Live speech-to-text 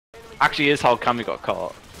Actually, is how Cammy got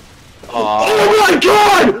caught. Oh my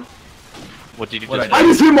god! What did you What'd just I I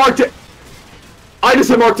just hit marked it. I just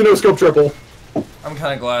hit marked a no scope triple. I'm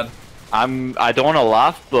kind of glad. I don't want to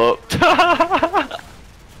laugh, but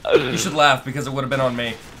You should laugh because it would have been on me.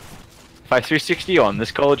 if I 360 on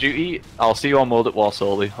this Call of Duty, I'll see you on World at War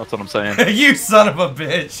Souly. That's what I'm saying. You son of a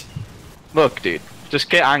bitch! Look, dude, just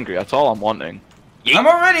get angry. That's all I'm wanting. Yeet. I'm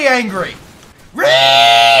already angry.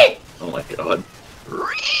 Oh my god.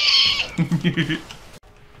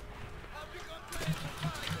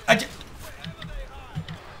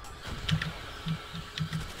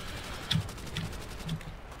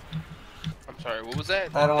 I'm sorry, what was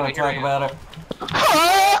that? I don't want to Didn't talk hear about it.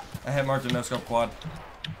 I hit marked a no scope quad.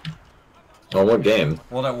 Oh, what game?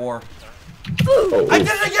 World at War. Oh, I did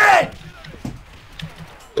it again!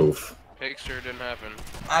 oof. Picture didn't happen.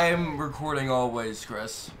 I'm recording always,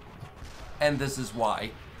 Chris. And this is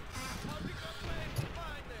why.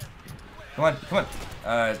 Come on, come on.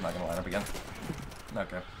 It's not gonna line up again.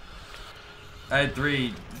 Okay. I had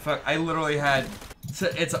three. Fuck, I literally had.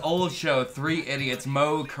 It's an old show. 3 idiots: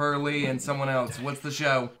 Mo, Curly, and someone else. What's the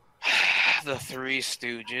show? The Three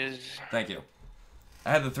Stooges. Thank you.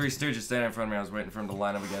 I had the 3 Stooges standing in front of me. I was waiting for them to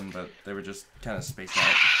line up again, but they were just kind of spaced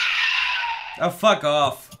out. Oh, fuck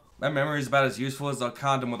off. That memory is about as useful as a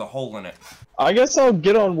condom with a hole in it. I guess I'll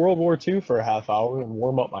get on World War II for a half hour and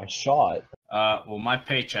warm up my shot. Well, my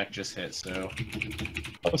paycheck just hit, so.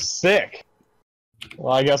 Oh, sick.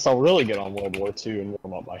 Well, I guess I'll really get on World War II and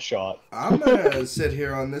warm up my shot. I'm gonna sit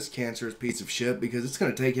here on this cancerous piece of shit because it's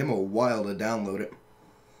gonna take him a while to download it.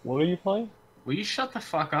 What are you playing? Will you shut the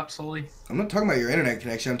fuck up, Souly? I'm not talking about your internet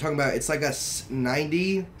connection. I'm talking about it's like a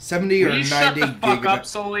 90, 70 or 90 shut the fuck up, gigabit.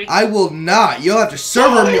 Souly? I will not. You'll have to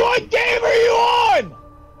server me. What game are you on?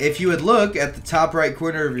 If you would look at the top right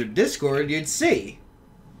corner of your Discord, you'd see.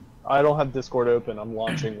 I don't have Discord open. I'm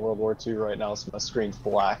launching World War II right now, so my screen's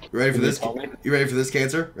black. You ready for Can you this? tell me? You ready for this,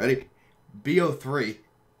 Cancer? Ready? BO3.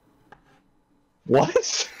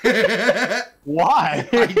 What? I Why?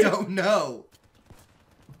 don't know.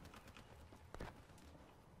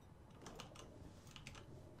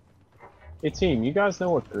 Hey team, you guys know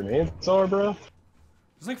what grenades are, bro?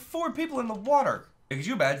 There's like 4 people in the water. Could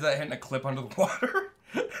you imagine that hitting a clip under the water?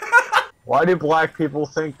 Why do black people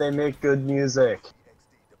think they make good music?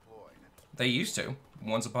 They used to,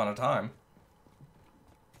 once upon a time.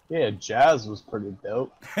 Yeah, jazz was pretty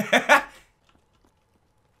dope.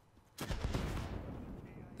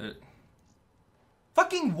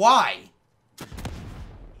 Fucking why?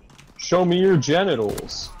 Show me your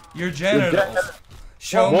genitals. Your genitals.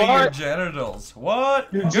 Show me your What? genitals.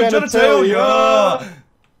 What? Your genitalia! genitalia!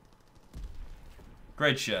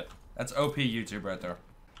 Great shit. That's OP YouTube right there.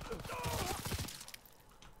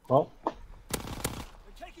 Well,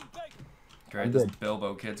 Great, this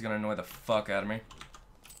Bilbo kid's gonna annoy the fuck out of me.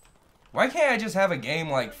 Why can't I just have a game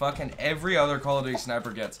like fucking every other Call of Duty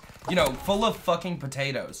sniper gets? You know, full of fucking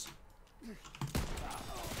potatoes.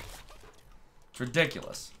 It's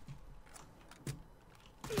ridiculous.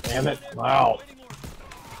 damn it. Wow.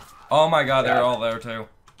 Oh my god, they're all there too.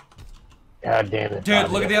 God damn it. Dude,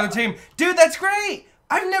 look at the other team. Dude, that's great!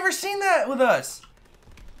 I've never seen that with us.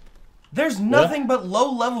 There's nothing but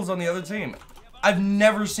low levels on the other team. I've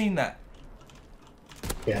never seen that.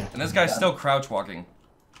 Yeah. And this guy's still crouch walking.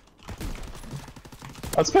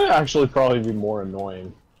 That's gonna actually probably be more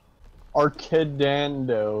annoying.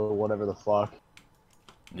 Arcadando, whatever the fuck,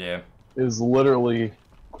 Yeah. is literally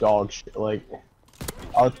dog shit. Like,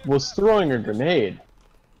 I was throwing a grenade,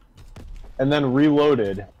 and then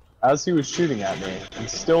reloaded as he was shooting at me, and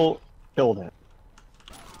still killed him.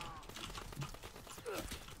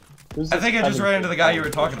 I think I just ran into the guy you were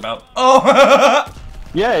talking about. Oh!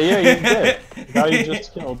 Yeah, you did. The guy you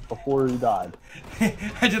just killed before he died.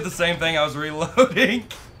 I did the same thing, I was reloading.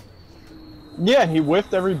 Yeah, he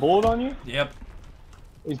whiffed every bullet on you? Yep.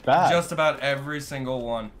 He's bad. Just about every single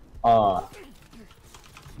one.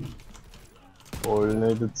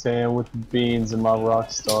 Coordinated tan with the beans and my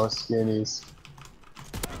rockstar skinnies.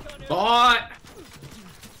 Bot!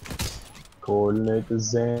 Coordinate the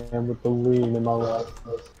Zan with the lean in my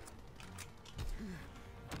rockstar.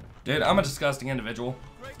 Dude, I'm a disgusting individual.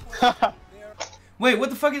 Wait,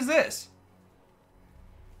 what the fuck is this?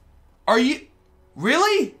 Are you...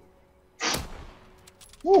 Really?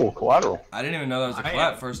 Ooh, collateral. I didn't even know that was a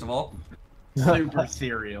clap, first of all. Super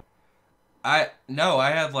cereal. No,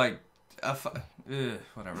 I had like...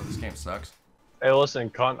 whatever, this game sucks. Hey,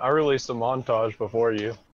 listen, cunt, I released a montage before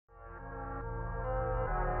you.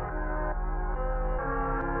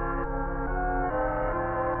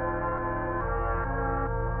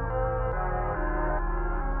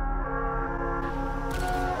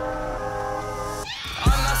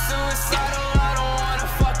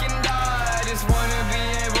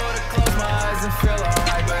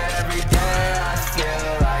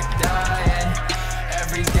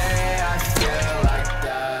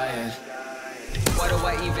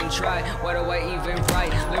 try. Why do I even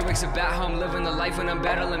write lyrics about how I'm living the life when I'm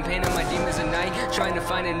battling pain and my demons at night? Trying to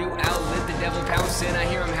find a new outlet, the devil pouncing. I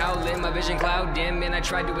hear him howling, my vision cloud dim, and I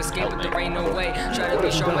tried to escape, but there ain't no way. Try to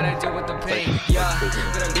be strong, but I deal with the pain. Yeah,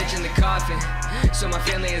 but I'm ditching the coffin, so my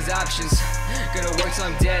family has options. Gonna work till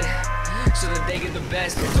I'm dead, so that they get the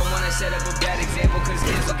best. Don't wanna set up a bad example, cause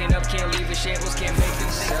kids looking up can't leave a shambles, can't make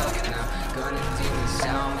themselves now. Gonna do the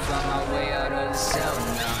sound, find my way out of the cell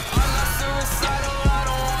now. I'm not suicidal, I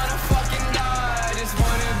don't wanna fucking die. Just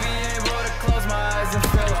wanna be able to close my eyes and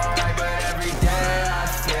feel alright. But every day I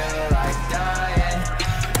feel like dying.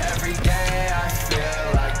 Every day I feel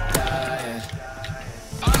like dying.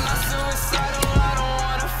 I'm not suicidal, I don't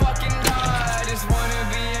wanna fucking die. Just wanna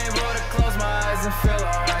be able to close my eyes and feel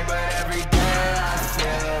alright. But every day I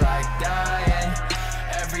feel like dying.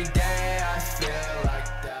 Every day I feel like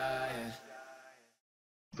dying.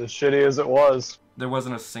 As shitty as it was. There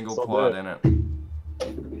wasn't a single So quad good. in it.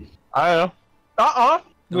 I don't know.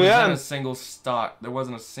 There wasn't Yeah. a single stock. There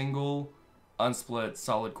wasn't a single unsplit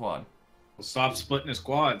solid quad. Well, stop splitting his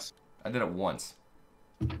quads. I did it once.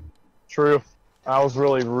 True. I was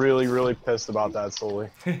really pissed about that, Souly.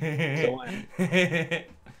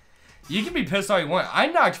 You can be pissed all you want. I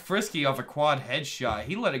knocked Frisky off a quad headshot.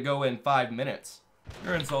 He let it go in 5 minutes.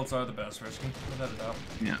 Your insults are the best, Frisky. Without a doubt.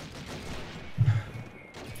 Yeah.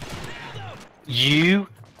 You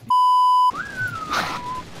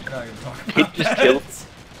We're not gonna talk about just that. killed.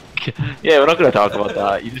 Yeah, we're not gonna talk about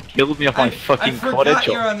that. You just killed me off my fucking I quad forgot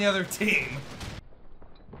you're headshot. on the other team.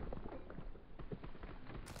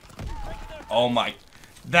 Oh my.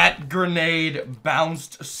 That grenade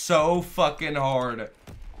bounced so fucking hard.